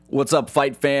What's up,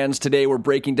 fight fans? Today we're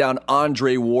breaking down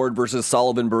Andre Ward versus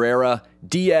Sullivan Barrera,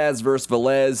 Diaz versus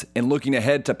Velez, and looking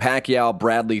ahead to Pacquiao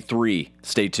Bradley 3.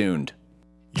 Stay tuned.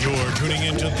 You're tuning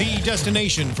into the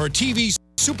destination for TV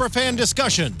superfan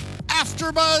discussion,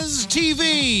 AfterBuzz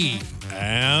TV.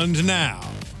 And now,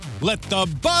 let the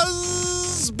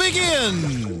buzz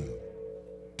begin.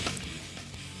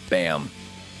 Bam.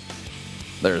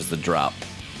 There's the drop.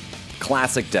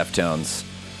 Classic Deftones.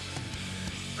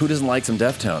 Who doesn't like some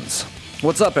Deftones?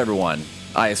 What's up, everyone?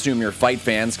 I assume you're fight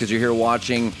fans because you're here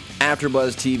watching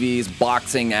AfterBuzz TV's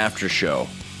Boxing After Show.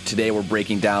 Today we're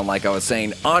breaking down, like I was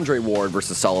saying, Andre Ward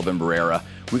versus Sullivan Barrera.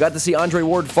 We got to see Andre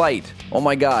Ward fight. Oh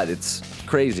my God, it's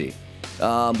crazy.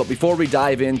 But before we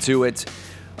dive into it,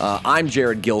 I'm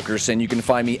Jared Gilkerson. You can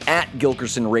find me at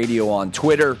Gilkerson Radio on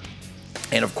Twitter.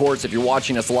 And of course, if you're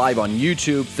watching us live on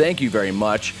YouTube, thank you very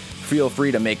much. Feel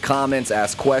free to make comments,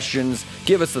 ask questions,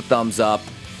 give us a thumbs up,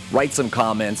 write some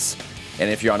comments. And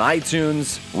if you're on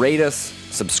iTunes, rate us,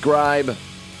 subscribe,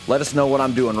 let us know what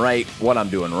I'm doing right, what I'm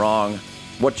doing wrong,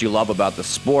 what you love about the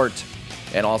sport,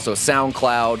 and also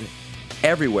SoundCloud,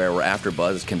 everywhere where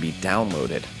AfterBuzz can be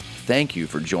downloaded. Thank you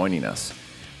for joining us.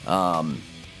 I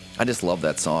just love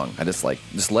that song.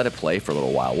 Just let it play for a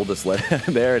little while. We'll just let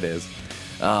it, there it is.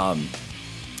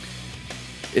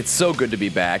 It's so good to be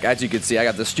back. As you can see, I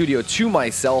got the studio to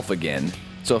myself again.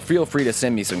 So feel free to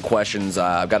send me some questions.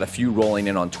 I've got a few rolling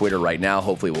in on Twitter right now.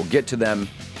 Hopefully we'll get to them.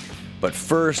 But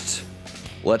first,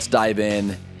 let's dive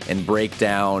in and break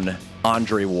down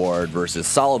Andre Ward versus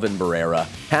Sullivan Barrera.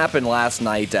 Happened last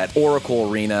night at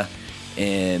Oracle Arena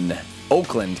in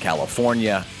Oakland,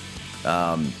 California.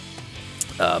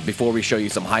 Before we show you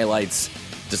some highlights,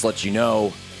 just let you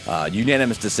know,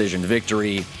 unanimous decision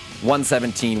victory.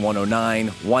 117-109,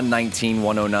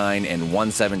 119-109, and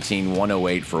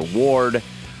 117-108 for Ward.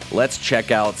 Let's check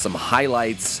out some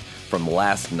highlights from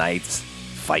last night's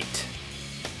fight.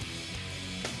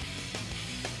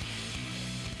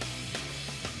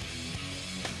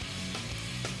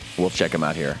 We'll check them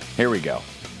out here. Here we go.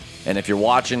 And if you're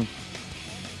watching,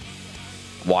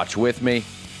 watch with me.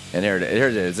 And here it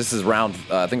is. This is round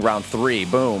 3.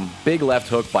 Boom. Big left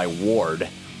hook by Ward.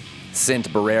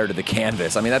 Sent Barrera to the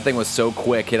canvas. I mean, that thing was so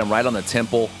quick. Hit him right on the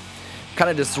temple.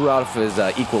 Kind of just threw out his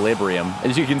equilibrium.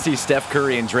 As you can see, Steph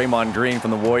Curry and Draymond Green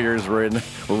from the Warriors were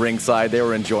ringside. They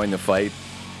were enjoying the fight.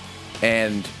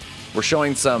 And we're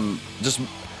showing some just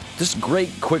great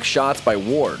quick shots by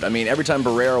Ward. I mean, every time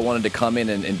Barrera wanted to come in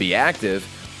and be active,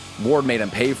 Ward made him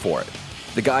pay for it.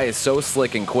 The guy is so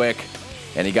slick and quick,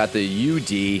 and he got the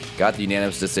UD, got the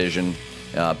unanimous decision.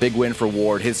 Big win for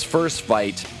Ward. His first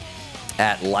fight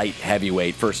at light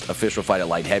heavyweight, first official fight at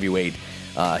light heavyweight.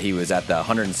 He was at the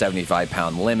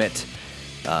 175-pound limit.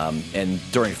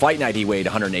 And during fight night, he weighed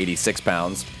 186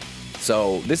 pounds.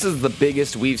 So this is the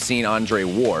biggest we've seen Andre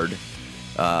Ward.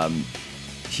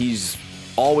 He's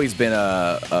always been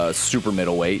a super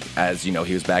middleweight. As you know,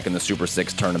 he was back in the Super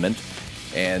 6 tournament.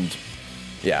 And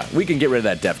yeah, we can get rid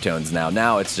of that Deftones now.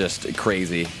 Now it's just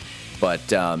crazy. But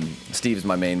Steve's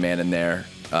my main man in there.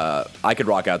 I could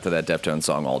rock out to that Deftones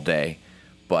song all day.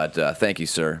 But thank you,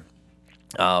 sir.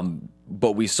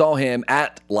 But we saw him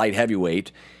at light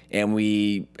heavyweight, and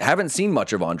we haven't seen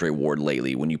much of Andre Ward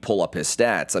lately when you pull up his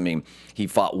stats. I mean, he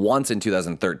fought once in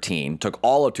 2013, took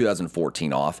all of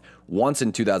 2014 off, once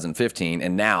in 2015,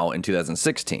 and now in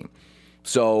 2016.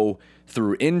 So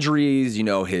through injuries, you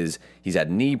know, he's had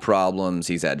knee problems,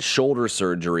 he's had shoulder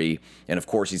surgery, and of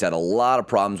course he's had a lot of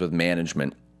problems with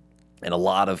management. And a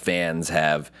lot of fans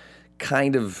have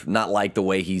kind of not liked the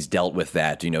way he's dealt with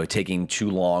that, you know, taking too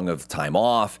long of time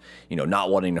off, you know, not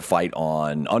wanting to fight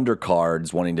on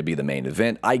undercards, wanting to be the main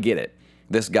event. I get it.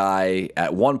 This guy,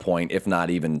 at one point, if not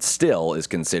even still, is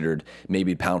considered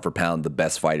maybe pound for pound the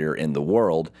best fighter in the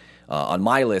world. On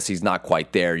my list, he's not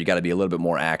quite there. You got to be a little bit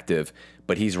more active,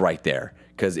 but he's right there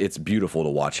because it's beautiful to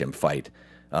watch him fight.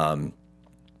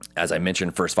 As I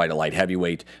mentioned, first fight at light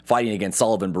heavyweight, fighting against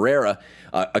Sullivan Barrera,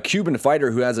 a Cuban fighter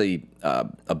who has a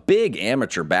big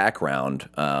amateur background,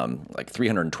 like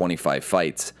 325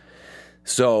 fights.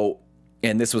 So,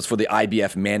 and this was for the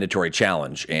IBF Mandatory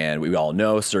Challenge, and we all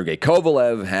know Sergey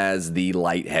Kovalev has the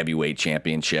light heavyweight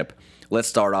championship. Let's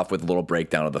start off with a little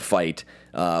breakdown of the fight.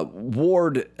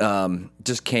 Ward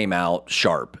just came out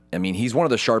sharp. I mean, he's one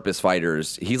of the sharpest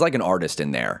fighters. He's like an artist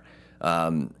in there.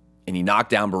 And he knocked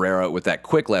down Barrera with that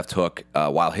quick left hook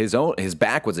while his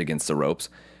back was against the ropes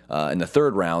in the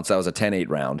third round. So that was a 10-8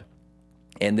 round.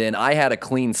 And then I had a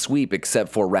clean sweep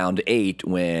except for round 8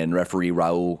 when referee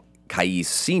Raul Caiz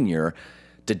Sr.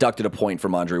 deducted a point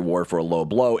from Andre Ward for a low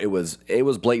blow. It was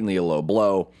blatantly a low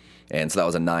blow, and so that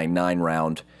was a 9-9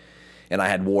 round. and I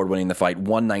had Ward winning the fight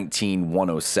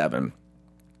 119-107.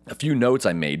 A few notes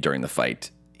I made during the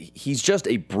fight. He's just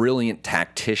a brilliant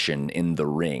tactician in the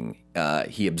ring.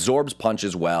 He absorbs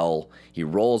punches well. He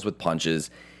rolls with punches,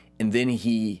 and then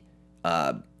he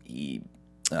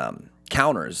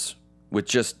counters with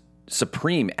just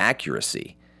supreme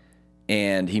accuracy.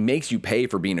 And he makes you pay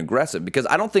for being aggressive, because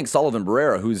I don't think Sullivan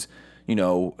Barrera, who's,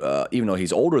 even though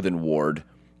he's older than Ward,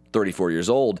 34 years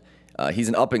old, he's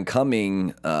an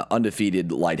up-and-coming,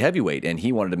 undefeated light heavyweight, and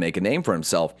he wanted to make a name for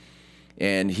himself.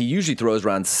 And he usually throws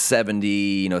around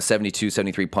 70, 72,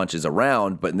 73 punches a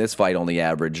round, but in this fight only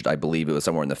averaged, I believe it was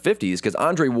somewhere in the 50s, because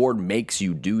Andre Ward makes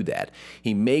you do that.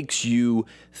 He makes you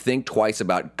think twice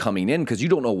about coming in, because you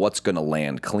don't know what's going to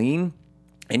land clean,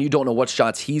 and you don't know what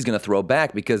shots he's going to throw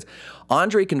back, because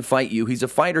Andre can fight you. He's a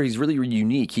fighter. He's really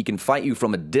unique. He can fight you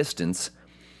from a distance,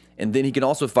 and then he can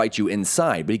also fight you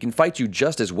inside, but he can fight you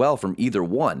just as well from either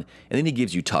one. And then he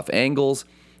gives you tough angles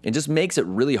and just makes it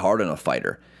really hard on a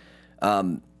fighter.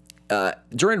 During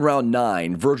round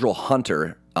 9, Virgil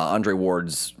Hunter, Andre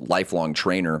Ward's lifelong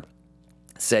trainer,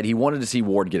 said he wanted to see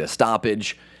Ward get a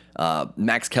stoppage.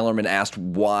 Max Kellerman asked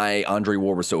why Andre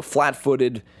Ward was so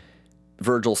flat-footed.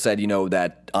 Virgil said,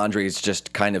 that Andre is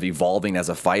just kind of evolving as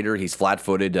a fighter. He's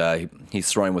flat-footed. He's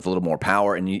throwing with a little more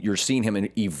power, and you're seeing him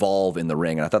evolve in the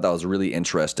ring. And I thought that was really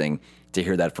interesting to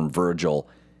hear that from Virgil,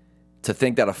 to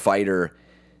think that a fighter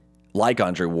like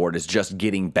Andre Ward is just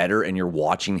getting better, and you're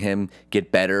watching him get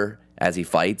better as he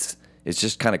fights. It's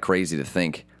just kind of crazy to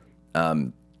think.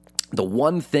 The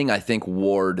one thing I think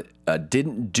Ward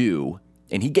didn't do,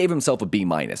 and he gave himself a B-.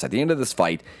 At the end of this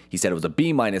fight, he said it was a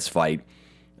B- fight.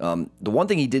 The one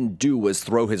thing he didn't do was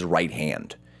throw his right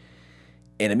hand.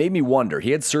 And it made me wonder.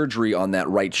 He had surgery on that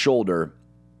right shoulder,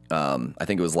 I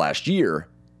think it was last year.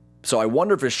 So I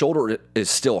wonder if his shoulder is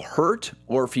still hurt,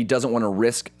 or if he doesn't want to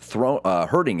risk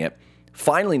hurting it.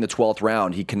 Finally, in the 12th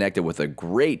round, he connected with a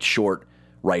great short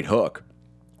right hook.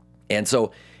 And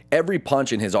so every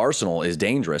punch in his arsenal is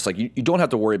dangerous. Like, you don't have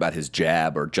to worry about his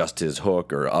jab or just his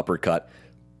hook or uppercut.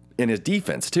 In his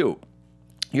defense, too,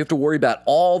 you have to worry about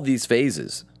all these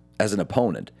phases as an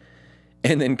opponent,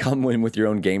 and then come in with your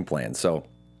own game plan. So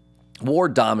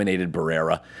Ward dominated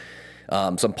Barrera.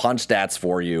 Some punch stats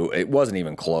for you. It wasn't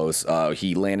even close.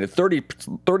 He landed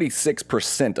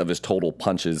 36% of his total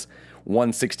punches,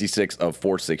 166 of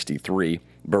 463.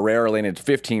 Barrera landed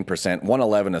 15%,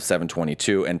 111 of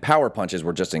 722, and power punches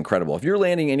were just incredible. If you're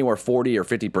landing anywhere 40 or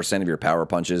 50% of your power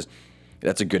punches,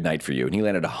 that's a good night for you. And he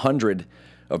landed 100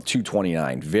 of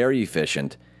 229. Very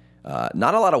efficient.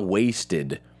 Not a lot of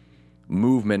wasted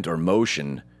movement or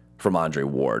motion from Andre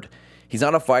Ward. He's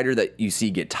not a fighter that you see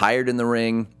get tired in the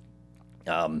ring.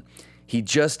 He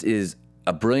just is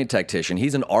a brilliant tactician.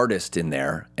 He's an artist in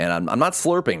there, and I'm not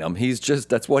slurping him.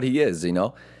 That's what he is,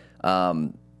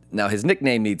 Now his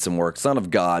nickname needs some work. Son of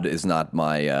God is not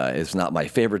my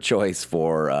favorite choice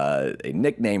for a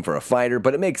nickname for a fighter,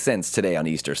 but it makes sense today on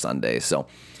Easter Sunday. So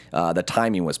the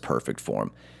timing was perfect for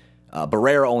him.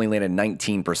 Barrera only landed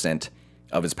 19%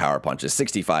 of his power punches,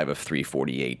 65 of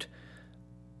 348.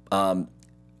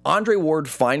 Andre Ward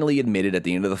finally admitted at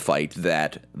the end of the fight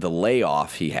that the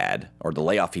layoff he had, or the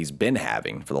layoff he's been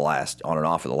having for the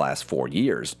last 4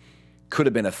 years, could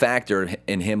have been a factor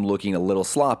in him looking a little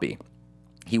sloppy.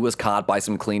 He was caught by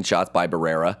some clean shots by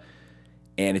Barrera,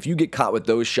 and if you get caught with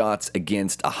those shots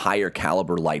against a higher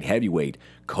caliber light heavyweight,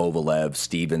 Kovalev,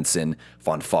 Stevenson,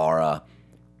 Fonfara,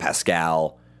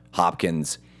 Pascal,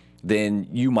 Hopkins, then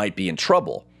you might be in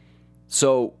trouble.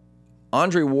 So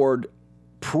Andre Ward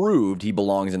proved he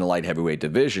belongs in the light heavyweight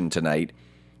division tonight,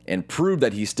 and proved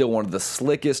that he's still one of the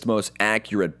slickest, most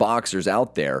accurate boxers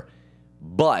out there.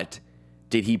 But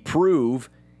did he prove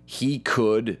he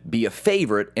could be a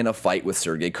favorite in a fight with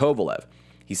Sergey Kovalev?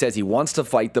 He says he wants to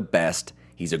fight the best.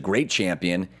 He's a great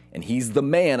champion, and he's the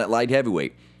man at light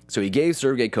heavyweight. So he gave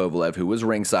Sergey Kovalev, who was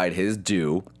ringside, his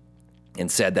due,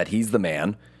 and said that he's the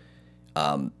man.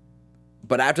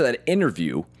 But after that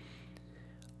interview,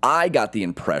 I got the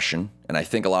impression, and I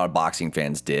think a lot of boxing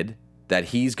fans did, that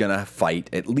he's going to fight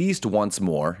at least once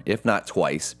more, if not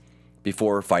twice,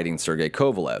 before fighting Sergey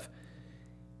Kovalev.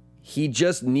 He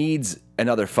just needs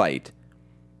another fight.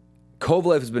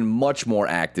 Kovalev has been much more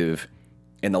active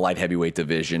in the light heavyweight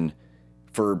division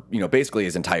for, basically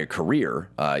his entire career.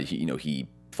 He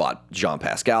fought Jean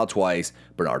Pascal twice,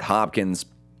 Bernard Hopkins.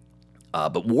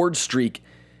 But Ward's streak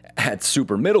at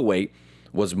super middleweight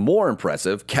was more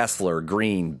impressive. Kessler,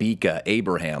 Green, Bika,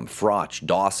 Abraham, Froch,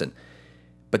 Dawson.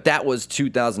 But that was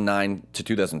 2009 to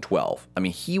 2012. I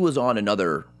mean, he was on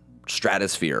another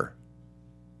stratosphere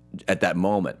at that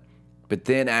moment. But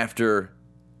then after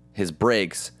his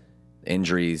breaks,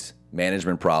 injuries,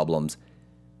 management problems.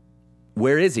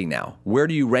 Where is he now? Where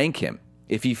do you rank him?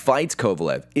 If he fights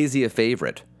Kovalev, is he a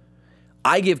favorite?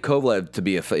 I give Kovalev to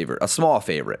be a favorite, a small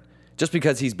favorite, just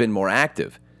because he's been more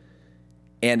active.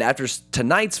 And after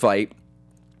tonight's fight,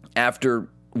 after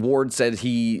Ward said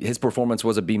his performance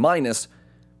was a B-,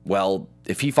 well,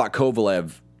 if he fought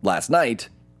Kovalev last night,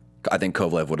 I think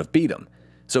Kovalev would have beat him.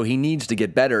 So he needs to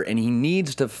get better, and he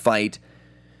needs to fight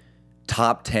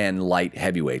top 10 light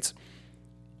heavyweights.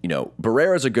 You know,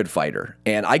 Barrera's a good fighter,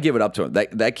 and I give it up to him.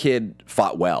 That kid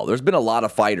fought well. There's been a lot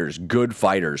of fighters, good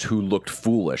fighters, who looked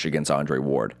foolish against Andre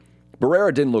Ward.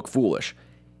 Barrera didn't look foolish.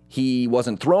 He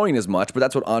wasn't throwing as much, but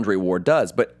that's what Andre Ward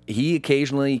does. But he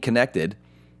occasionally connected,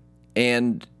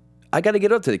 and I got to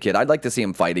get up to the kid. I'd like to see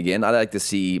him fight again. I'd like to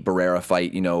see Barrera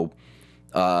fight,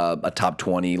 a top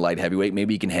 20 light heavyweight.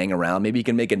 Maybe he can hang around. Maybe he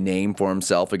can make a name for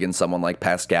himself against someone like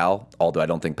Pascal, although I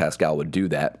don't think Pascal would do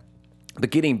that. But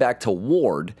getting back to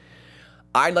Ward,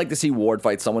 I'd like to see Ward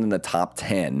fight someone in the top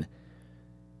 10.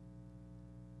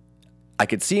 I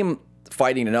could see him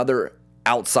fighting another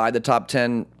outside the top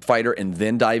 10 fighter and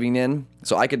then diving in.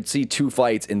 So I could see 2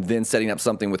 fights and then setting up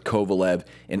something with Kovalev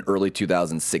in early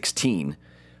 2016.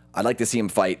 I'd like to see him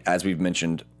fight, as we've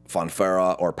mentioned,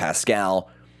 Fonfara or Pascal,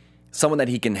 someone that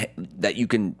you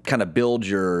can kind of build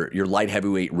your light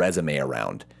heavyweight resume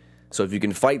around. So if you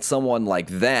can fight someone like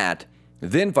that,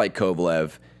 then fight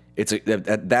Kovalev,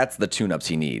 that's the tune-ups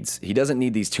he needs. He doesn't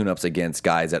need these tune-ups against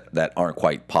guys that aren't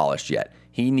quite polished yet.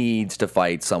 He needs to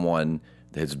fight someone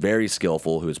that's very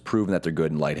skillful, who has proven that they're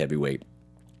good in light heavyweight.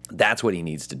 That's what he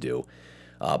needs to do.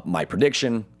 My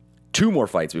prediction, 2 more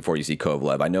fights before you see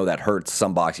Kovalev. I know that hurts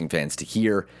some boxing fans to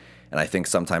hear, and I think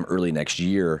sometime early next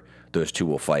year, those 2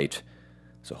 will fight.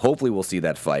 So hopefully we'll see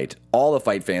that fight. All the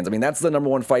fight fans, I mean, that's the number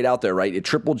 1 fight out there, right?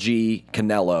 Triple G,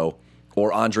 Canelo,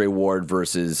 or Andre Ward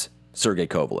versus Sergey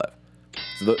Kovalev.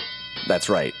 That's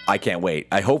right. I can't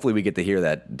wait. Hopefully we get to hear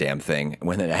that damn thing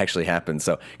when it actually happens.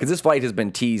 So, because this fight has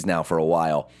been teased now for a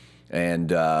while,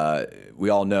 and we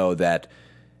all know that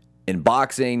in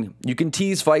boxing, you can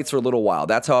tease fights for a little while.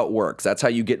 That's how it works. That's how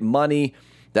you get money.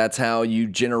 That's how you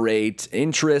generate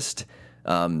interest.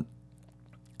 There's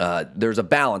a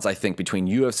balance, I think, between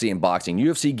UFC and boxing.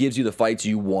 UFC gives you the fights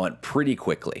you want pretty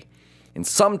quickly, and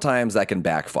sometimes that can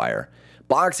backfire.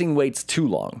 Boxing waits too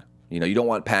long. You don't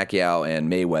want Pacquiao and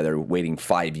Mayweather waiting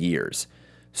 5 years.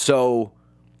 So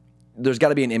there's got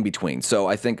to be an in-between. So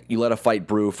I think you let a fight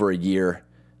brew for a year,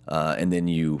 and then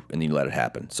you let it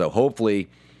happen. So hopefully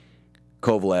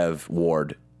Kovalev,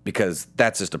 Ward, because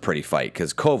that's just a pretty fight,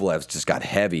 because Kovalev's just got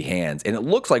heavy hands. And it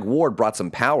looks like Ward brought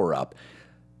some power up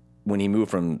when he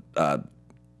moved from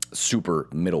super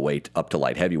middleweight up to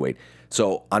light heavyweight.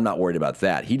 So I'm not worried about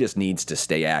that. He just needs to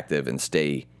stay active and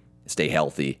stay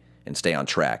healthy and stay on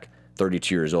track.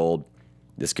 32 years old.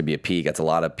 This could be a peak. That's a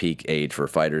lot of peak age for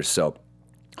fighters. So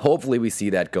hopefully we see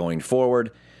that going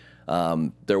forward.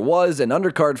 There was an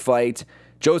undercard fight,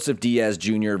 Joseph Diaz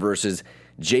Jr. versus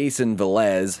Jason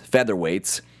Velez,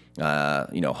 featherweights,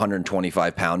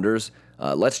 125 pounders.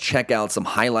 Let's check out some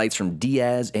highlights from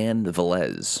Diaz and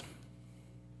Velez.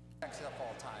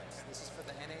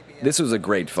 This was a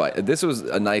great fight. This was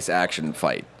a nice action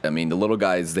fight. I mean, the little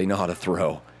guys, they know how to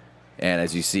throw. And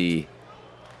as you see,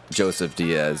 Joseph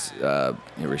Diaz,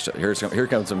 here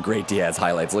comes some great Diaz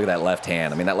highlights. Look at that left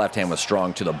hand. I mean, that left hand was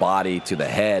strong to the body, to the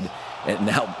head. And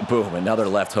now, boom, another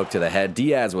left hook to the head.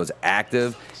 Diaz was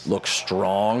active, looked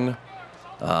strong,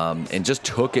 and just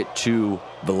took it to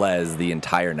Velez the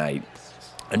entire night.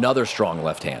 Another strong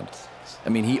left hand. I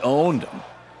mean, he owned him.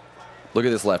 Look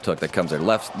at this left hook that comes there.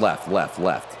 Left.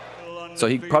 So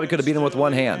he probably could have beat him with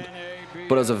one hand.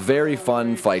 But it was a very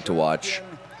fun fight to watch.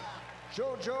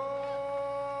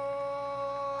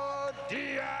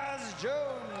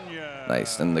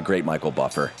 Nice. And the great Michael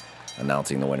Buffer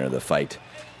announcing the winner of the fight.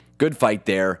 Good fight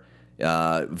there.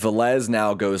 Velez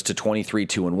now goes to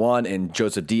 23-2-1, and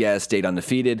Joseph Diaz stayed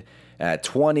undefeated at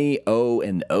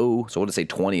 20-0-0. So what did I say,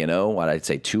 20-0? Why did I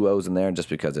say 2 O's in there? Just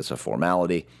because it's a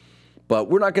formality. But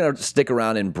we're not going to stick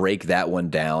around and break that one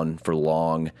down for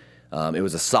long. It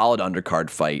was a solid undercard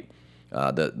fight.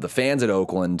 The fans at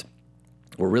Oakland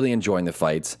were really enjoying the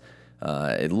fights.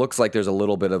 It looks like there's a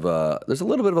little bit of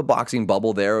a boxing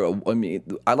bubble there. I mean,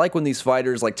 I like when these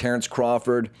fighters like Terrence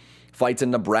Crawford fights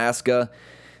in Nebraska.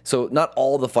 So not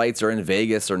all the fights are in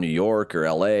Vegas or New York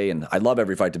or LA, and I love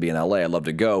every fight to be in LA. I love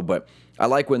to go, but I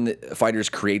like when the fighters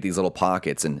create these little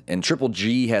pockets. And Triple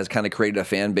G has kind of created a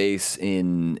fan base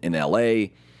in LA.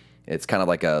 It's kind of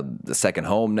like the second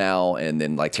home now, and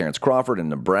then like Terrence Crawford in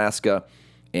Nebraska,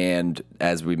 and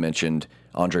as we mentioned,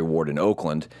 Andre Ward in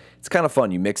Oakland. It's kind of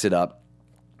fun. You mix it up,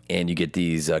 and you get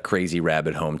these crazy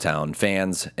rabid hometown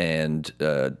fans. And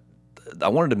I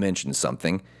wanted to mention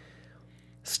something.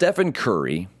 Stephen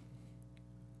Curry,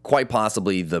 quite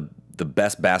possibly the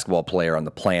best basketball player on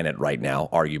the planet right now,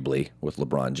 arguably, with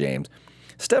LeBron James.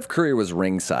 Steph Curry was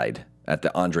ringside at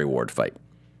the Andre Ward fight.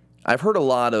 I've heard a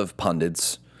lot of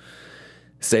pundits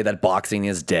say that boxing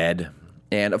is dead.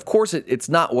 And of course, it's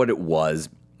not what it was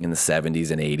in the 70s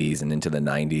and 80s and into the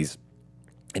 90s.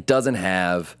 It doesn't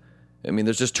have,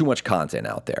 there's just too much content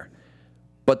out there.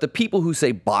 But the people who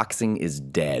say boxing is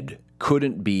dead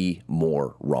couldn't be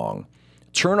more wrong.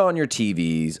 Turn on your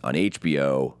TVs on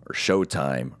HBO or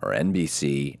Showtime or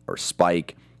NBC or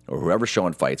Spike or whoever's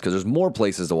showing fights, because there's more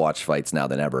places to watch fights now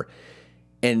than ever.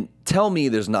 And tell me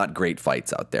there's not great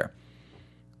fights out there.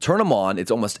 Turn them on.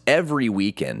 It's almost every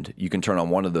weekend you can turn on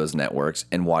one of those networks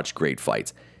and watch great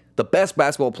fights. The best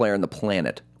basketball player on the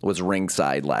planet was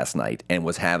ringside last night and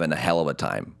was having a hell of a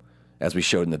time, as we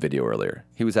showed in the video earlier.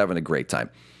 He was having a great time.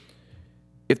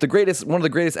 If one of the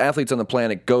greatest athletes on the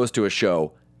planet goes to a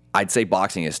show, I'd say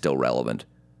boxing is still relevant.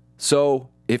 So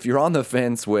if you're on the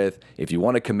fence if you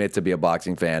want to commit to be a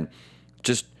boxing fan,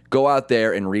 just go out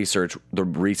there and research the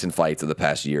recent fights of the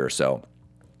past year or so.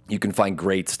 You can find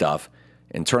great stuff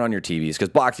and turn on your TVs, because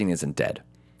boxing isn't dead.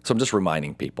 So I'm just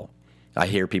reminding people. I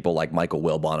hear people like Michael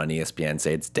Wilbon on ESPN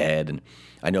say it's dead, and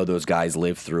I know those guys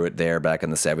lived through it there back in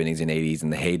the 70s and 80s in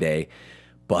the heyday,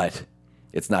 but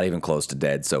it's not even close to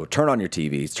dead. So turn on your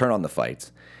TVs, turn on the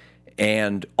fights.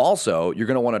 And also, you're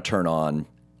going to want to turn on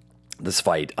this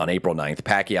fight on April 9th,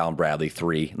 Pacquiao and Bradley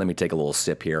 3. Let me take a little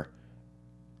sip here.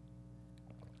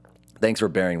 Thanks for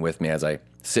bearing with me as I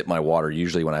sip my water.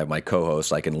 Usually when I have my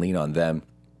co-hosts, I can lean on them.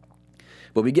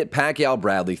 But we get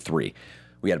Pacquiao-Bradley 3.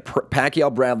 We had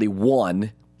Pacquiao-Bradley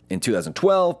 1 in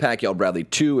 2012, Pacquiao-Bradley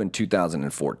 2 in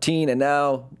 2014, and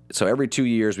now, so every 2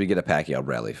 years we get a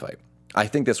Pacquiao-Bradley fight. I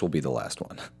think this will be the last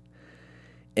one.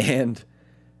 And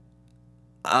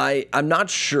I'm not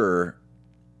sure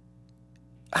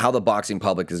how the boxing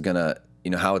public is going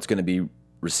to, how it's going to be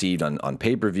received on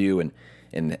pay-per-view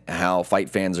and how fight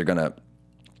fans are going to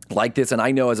like this. And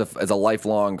I know as a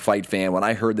lifelong fight fan, when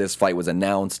I heard this fight was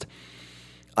announced,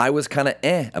 I was kind of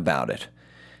about it.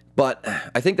 But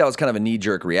I think that was kind of a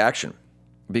knee-jerk reaction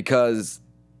because,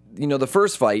 the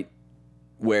first fight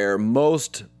where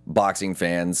most boxing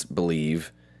fans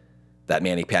believe that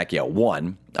Manny Pacquiao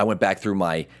won, I went back through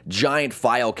my giant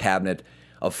file cabinet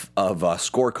of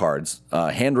scorecards,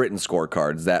 handwritten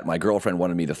scorecards that my girlfriend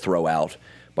wanted me to throw out,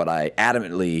 but I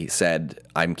adamantly said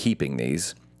I'm keeping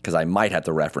these because I might have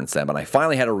to reference them, and I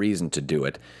finally had a reason to do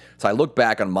it. So I look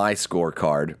back on my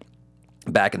scorecard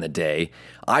back in the day.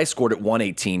 I scored at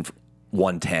 118,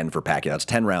 110 for Pacquiao. That's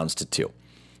 10 rounds to 2.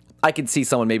 I could see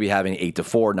someone maybe having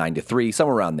 8-4, 9-3,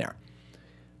 somewhere around there.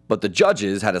 But the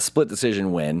judges had a split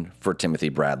decision win for Timothy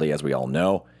Bradley, as we all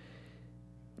know.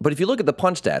 But if you look at the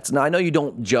punch stats, now I know you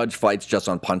don't judge fights just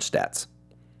on punch stats,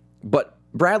 but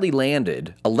Bradley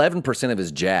landed 11% of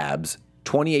his jabs,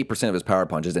 28% of his power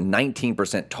punches, and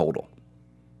 19% total.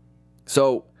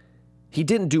 So he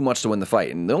didn't do much to win the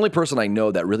fight. And the only person I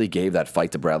know that really gave that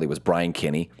fight to Bradley was Brian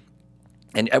Kinney.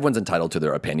 And everyone's entitled to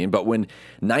their opinion. But when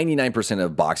 99%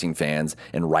 of boxing fans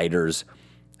and writers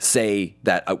say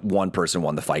that one person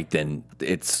won the fight, then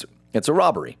it's a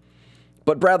robbery.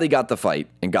 But Bradley got the fight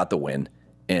and got the win,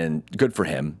 and good for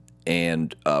him.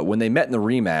 And when they met in the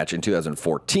rematch in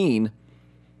 2014,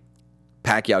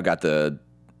 Pacquiao got the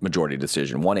majority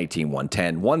decision,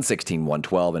 118-110,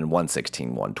 116-112, and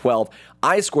 116-112.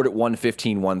 I scored at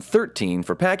 115-113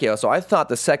 for Pacquiao, so I thought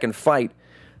the second fight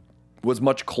was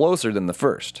much closer than the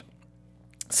first,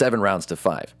 7 rounds to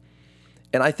 5.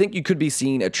 And I think you could be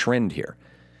seeing a trend here.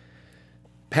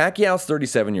 Pacquiao's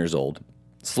 37 years old,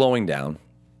 slowing down.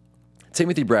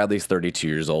 Timothy Bradley's 32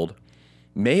 years old,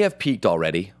 may have peaked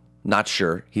already, not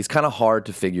sure. He's kind of hard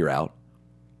to figure out.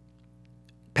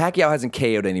 Pacquiao hasn't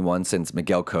KO'd anyone since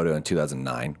Miguel Cotto in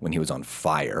 2009 when he was on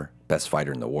fire, best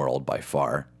fighter in the world by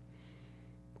far.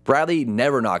 Bradley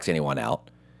never knocks anyone out.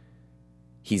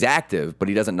 He's active, but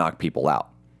he doesn't knock people out.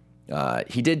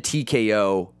 He did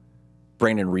TKO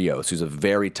Brandon Rios, who's a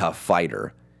very tough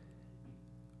fighter,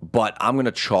 but I'm going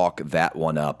to chalk that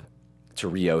one up to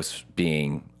Rios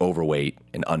being overweight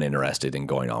and uninterested in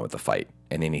going on with the fight.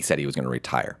 And then he said he was going to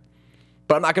retire.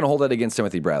 But I'm not going to hold that against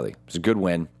Timothy Bradley. It was a good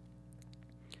win.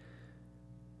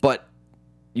 But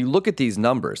you look at these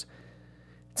numbers.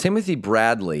 Timothy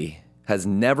Bradley has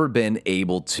never been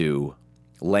able to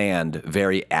land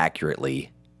very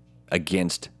accurately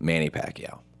against Manny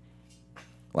Pacquiao.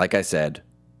 Like I said,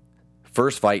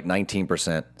 first fight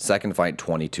 19%, second fight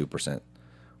 22%.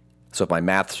 So if my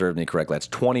math served me correctly, that's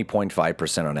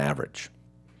 20.5% on average.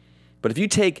 But if you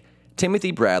take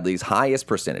Timothy Bradley's highest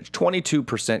percentage,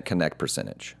 22% connect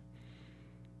percentage,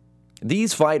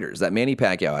 these fighters that Manny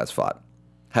Pacquiao has fought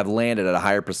have landed at a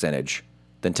higher percentage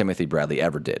than Timothy Bradley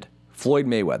ever did. Floyd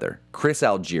Mayweather, Chris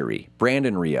Algieri,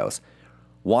 Brandon Rios,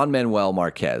 Juan Manuel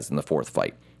Marquez in the fourth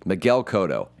fight, Miguel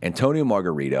Cotto, Antonio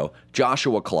Margarito,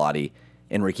 Joshua Clottey,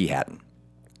 and Ricky Hatton.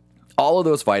 All of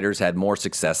those fighters had more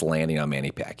success landing on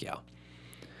Manny Pacquiao.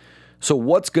 So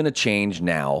what's going to change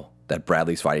now that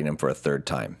Bradley's fighting him for a third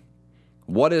time?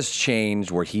 What has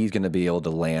changed where he's going to be able to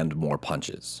land more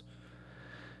punches?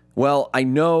 Well, I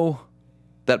know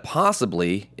that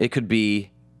possibly it could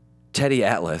be Teddy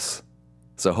Atlas.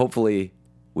 So hopefully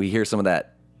we hear some of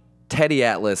that Teddy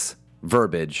Atlas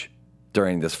verbiage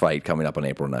during this fight coming up on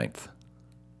April 9th.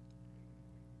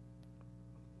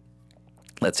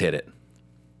 Let's hit it.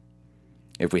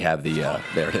 If we have the,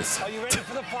 there it is. Are you ready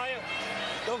for the fire?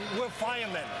 We're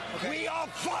firemen. Okay. We are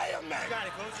firemen. Got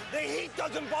it, Coach. The heat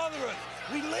doesn't bother us.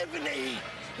 We live in the heat.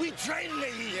 We train in the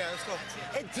heat. Yeah, let's go.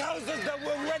 It tells us that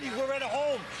we're ready. We're at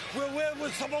home. We're where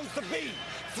we're supposed to be.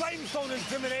 Flames don't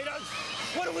intimidate us.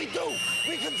 What do?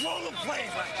 We control the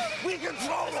flames. We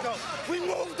control them. We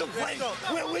move the flames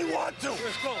where we want to.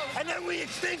 Let's go. And then we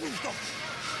extinguish them.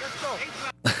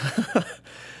 Let's go.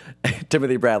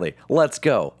 Timothy Bradley, let's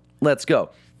go. Let's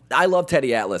go. I love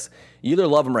Teddy Atlas. You either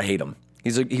love him or hate him.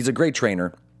 He's a great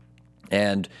trainer.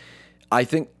 And I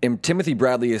think Timothy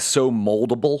Bradley is so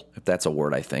moldable, if that's a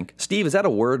word, I think. Steve, is that a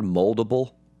word,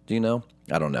 moldable? Do you know?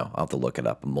 I don't know. I'll have to look it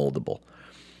up. Moldable.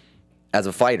 As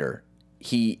a fighter,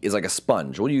 he is like a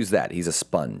sponge. We'll use that. He's a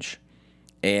sponge.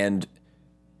 And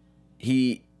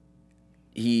he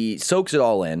soaks it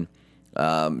all in.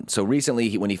 So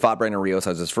recently, when he fought Brandon Rios,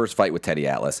 that was his first fight with Teddy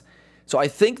Atlas. So I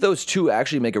think those two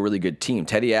actually make a really good team.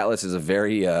 Teddy Atlas is a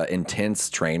very intense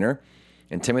trainer,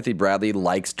 and Timothy Bradley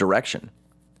likes direction,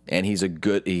 and he's a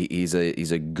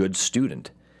good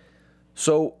student.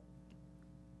 So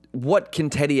what can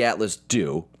Teddy Atlas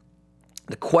do?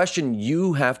 The question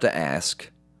you have to ask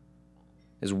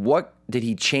is, what did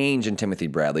he change in Timothy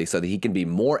Bradley so that he can be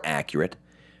more accurate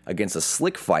against a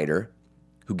slick fighter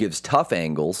who gives tough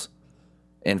angles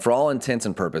and, for all intents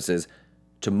and purposes,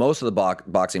 to most of the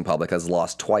boxing public, has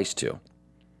lost twice to?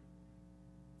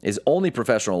 His only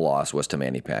professional loss was to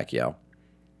Manny Pacquiao.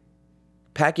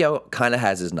 Pacquiao kind of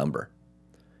has his number.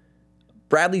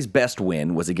 Bradley's best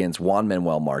win was against Juan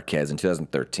Manuel Marquez in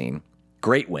 2013.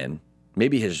 Great win.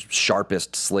 Maybe his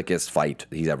sharpest, slickest fight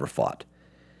he's ever fought.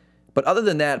 But other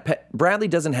than that, Bradley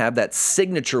doesn't have that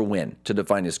signature win to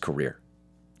define his career.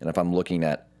 And if I'm looking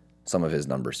at some of his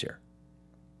numbers here,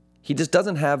 he just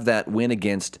doesn't have that win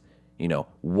against,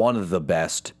 one of the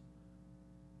best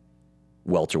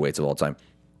welterweights of all time.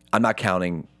 I'm not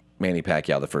counting Manny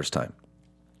Pacquiao the first time.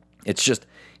 It's just,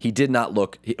 he did not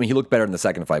look, he looked better in the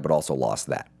second fight, but also lost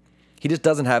that. He just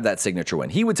doesn't have that signature win.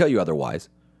 He would tell you otherwise,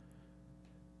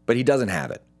 but he doesn't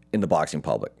have it in the boxing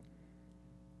public.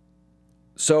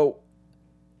 So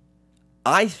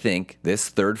I think this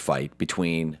third fight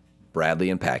between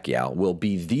Bradley and Pacquiao will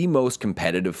be the most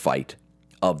competitive fight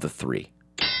of the three.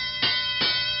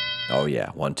 Oh yeah,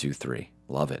 1, 2, 3.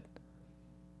 Love it.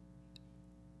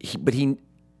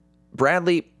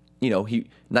 Bradley, he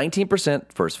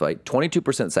 19% first fight,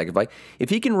 22% second fight. If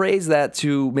he can raise that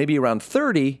to maybe around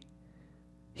 30,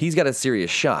 he's got a serious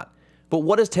shot. But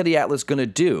what is Teddy Atlas going to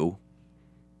do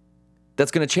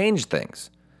that's going to change things?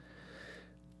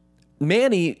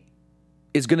 Manny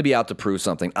is going to be out to prove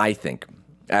something, I think,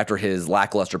 after his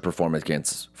lackluster performance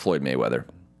against Floyd Mayweather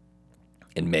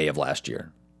in May of last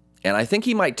year. And I think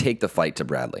he might take the fight to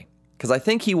Bradley, because I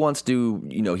think he wants to,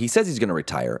 he says he's going to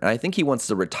retire, and I think he wants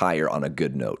to retire on a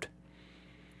good note.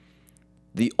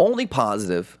 The only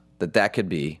positive that could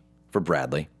be for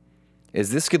Bradley is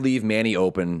this could leave Manny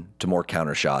open to more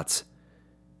counter shots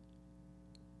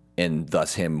and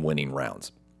thus him winning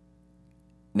rounds.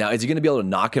 Now, is he going to be able to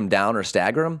knock him down or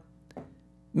stagger him?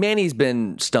 Manny's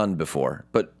been stunned before,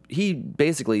 but he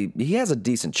has a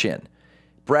decent chin.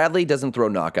 Bradley doesn't throw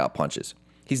knockout punches.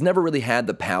 He's never really had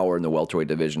the power in the welterweight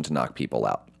division to knock people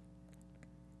out.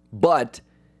 But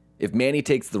if Manny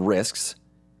takes the risks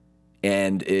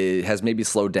and it has maybe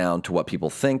slowed down to what people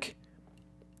think,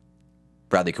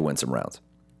 Bradley could win some rounds.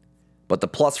 But the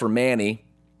plus for Manny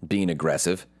being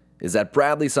aggressive is that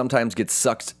Bradley sometimes gets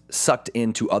sucked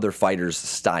into other fighters'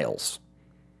 styles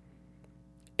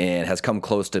and has come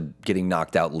close to getting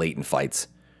knocked out late in fights.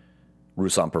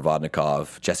 Ruslan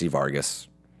Provodnikov, Jesse Vargas.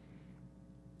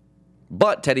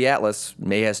 But Teddy Atlas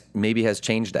maybe has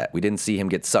changed that. We didn't see him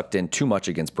get sucked in too much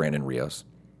against Brandon Rios.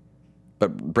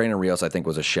 But Brandon Rios, I think,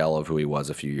 was a shell of who he was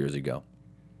a few years ago.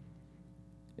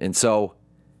 And so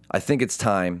I think it's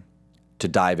time to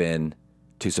dive in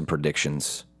to some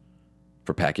predictions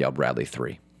for Pacquiao Bradley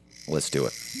 3. Let's do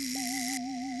it.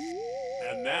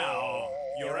 And now,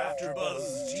 your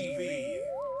AfterBuzz TV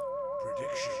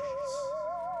predictions.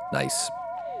 Nice.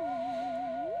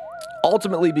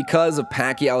 Ultimately, because of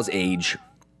Pacquiao's age,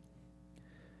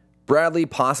 Bradley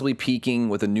possibly peaking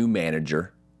with a new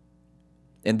manager,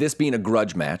 and this being a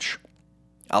grudge match,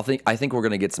 I think we're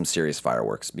going to get some serious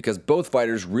fireworks because both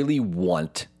fighters really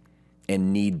want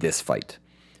and need this fight.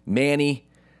 Manny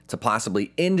to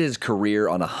possibly end his career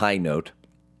on a high note,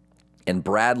 and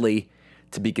Bradley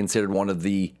to be considered one of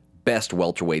the best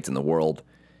welterweights in the world.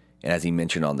 And as he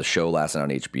mentioned on the show last night on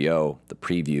HBO, the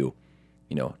preview,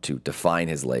 to define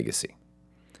his legacy.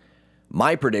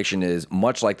 My prediction is,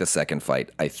 much like the second fight,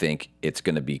 I think it's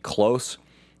going to be close.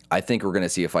 I think we're going to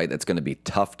see a fight that's going to be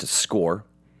tough to score.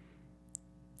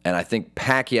 And I think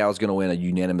Pacquiao is going to win a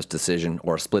unanimous decision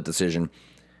or a split decision.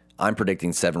 I'm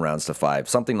predicting 7 rounds to 5,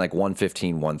 something like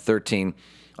 115, 113.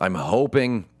 I'm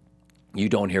hoping you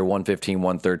don't hear 115,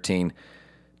 113.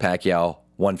 Pacquiao,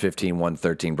 115,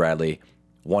 113. Bradley,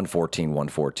 114,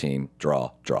 114. Draw.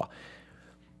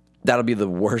 That'll be the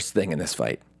worst thing in this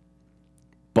fight.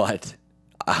 But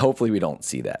hopefully we don't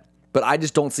see that. But I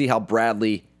just don't see how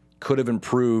Bradley could have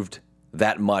improved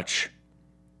that much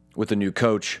with a new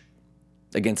coach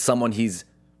against someone he's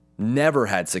never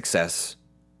had success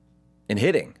in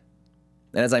hitting.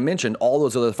 And as I mentioned, all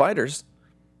those other fighters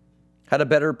had a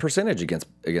better percentage against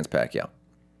Pacquiao.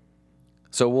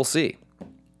 So we'll see.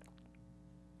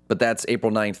 But that's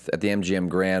April 9th at the MGM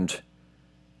Grand,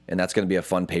 and that's going to be a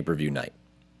fun pay-per-view night.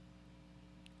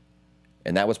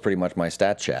 And that was pretty much my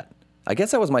stat chat. I guess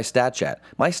that was my stat chat.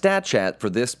 My stat chat for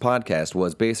this podcast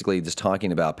was basically just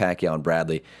talking about Pacquiao and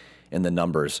Bradley and the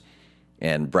numbers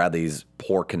and Bradley's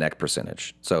poor connect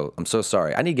percentage. So I'm so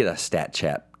sorry. I need to get a stat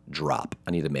chat drop.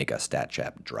 I need to make a stat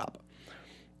chat drop.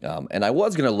 And I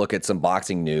was going to look at some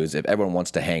boxing news if everyone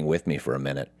wants to hang with me for a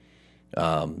minute.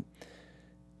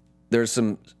 There's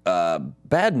some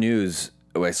bad news.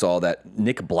 I saw that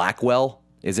Nick Blackwell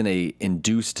is in a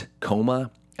induced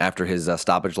coma after his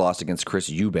stoppage loss against Chris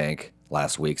Eubank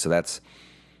last week. So that's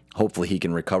hopefully he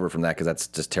can recover from that because that's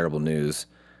just terrible news.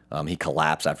 He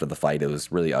collapsed after the fight. It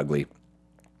was really ugly.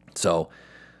 So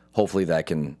hopefully that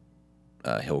can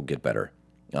he'll get better.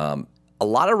 A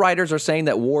lot of writers are saying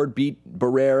that Ward beat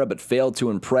Barrera but failed to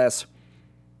impress.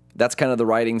 That's kind of the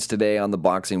writings today on the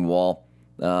boxing wall.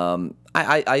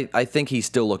 I think he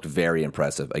still looked very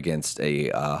impressive against a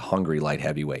hungry light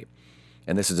heavyweight.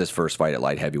 And this is his first fight at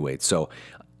light heavyweight. So,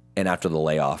 and after the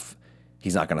layoff,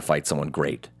 he's not going to fight someone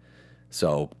great.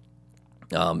 So,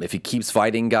 if he keeps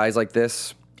fighting guys like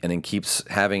this and then keeps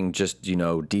having just,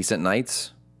 decent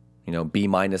nights, B-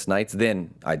 nights,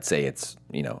 then I'd say it's,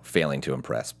 failing to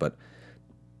impress. But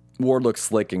Ward looks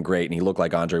slick and great, and he looked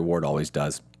like Andre Ward always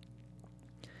does.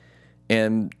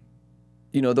 And,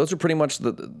 those are pretty much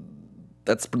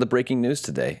that's the breaking news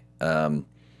today. There's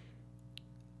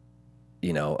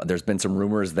been some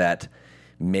rumors that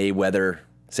Mayweather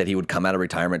said he would come out of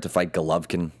retirement to fight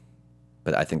Golovkin,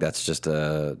 but I think that's just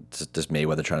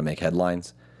Mayweather trying to make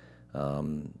headlines.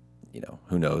 Who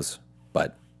knows?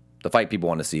 But the fight people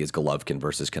want to see is Golovkin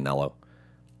versus Canelo,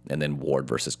 and then Ward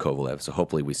versus Kovalev. So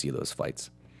hopefully we see those fights.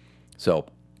 So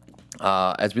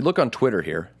as we look on Twitter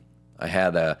here, I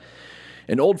had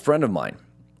an old friend of mine,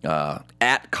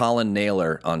 at Colin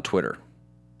Naylor on Twitter.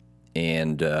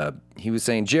 And he was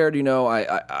saying, Jared,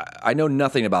 I know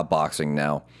nothing about boxing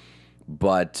now,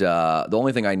 but the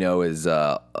only thing I know is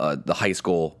the high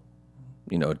school,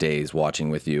 days watching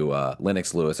with you,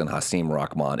 Lennox Lewis and Hasim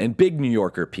Rahman, and Big New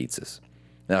Yorker pizzas.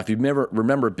 Now, if you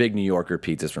remember Big New Yorker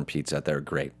pizzas from Pizza Hut, they're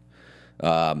great.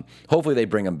 Hopefully they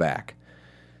bring them back.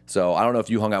 So I don't know if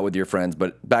you hung out with your friends,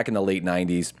 but back in the late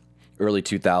 90s, early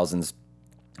 2000s,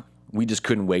 we just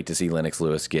couldn't wait to see Lennox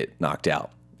Lewis get knocked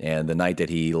out. And the night that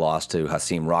he lost to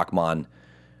Hasim Rahman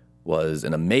was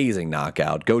an amazing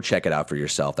knockout. Go check it out for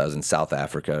yourself. That was in South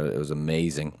Africa. It was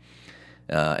amazing.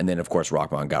 And then, of course,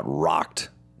 Rahman got rocked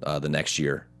the next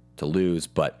year to lose.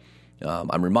 But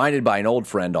I'm reminded by an old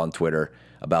friend on Twitter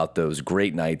about those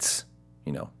great nights,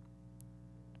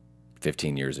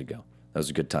 15 years ago. That was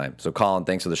a good time. So, Colin,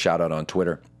 thanks for the shout-out on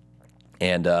Twitter.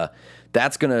 And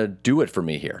that's going to do it for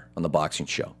me here on the Boxing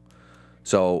Show.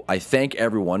 So I thank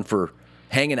everyone for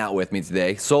hanging out with me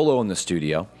today, solo in the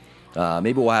studio.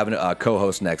 Maybe we'll have a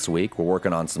co-host next week. We're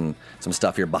working on some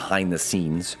stuff here behind the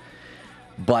scenes.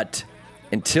 But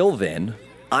until then,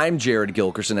 I'm Jared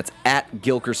Gilkerson. That's at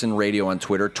Gilkerson Radio on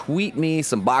Twitter. Tweet me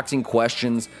some boxing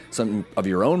questions, some of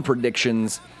your own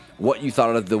predictions, what you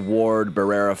thought of the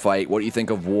Ward-Barrera fight, what do you think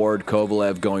of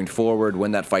Ward-Kovalev going forward,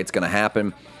 when that fight's going to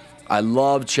happen. I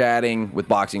love chatting with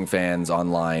boxing fans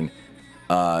online.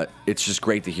 It's just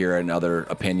great to hear another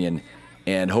opinion.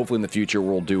 And hopefully in the future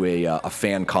we'll do a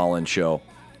fan call-in show.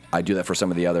 I do that for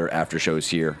some of the other after shows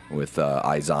here with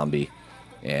iZombie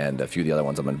and a few of the other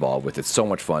ones I'm involved with. It's so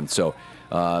much fun. So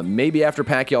maybe after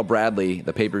Pacquiao Bradley,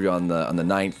 the pay-per-view on the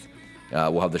 9th,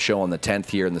 we'll have the show on the 10th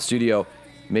here in the studio.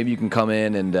 Maybe you can come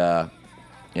in and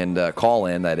call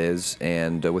in, that is,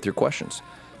 and with your questions.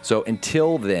 So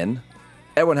until then,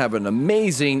 everyone have an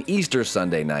amazing Easter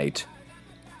Sunday night.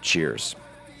 Cheers.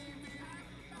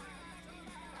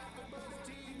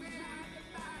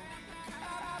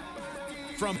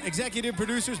 From executive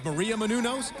producers Maria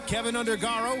Menounos, Kevin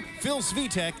Undergaro, Phil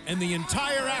Svitek, and the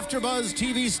entire AfterBuzz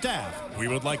TV staff, we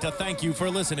would like to thank you for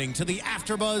listening to the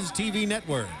AfterBuzz TV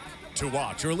network. To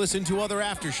watch or listen to other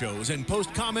after shows and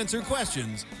post comments or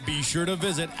questions, be sure to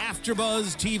visit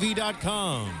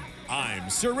AfterBuzzTV.com. I'm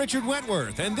Sir Richard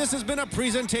Wentworth, and this has been a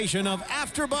presentation of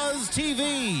AfterBuzz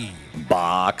TV.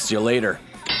 Box you later.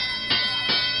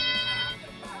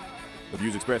 The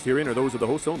views expressed herein are those of the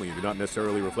hosts only and do not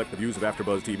necessarily reflect the views of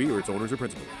AfterBuzz TV or its owners or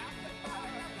principals.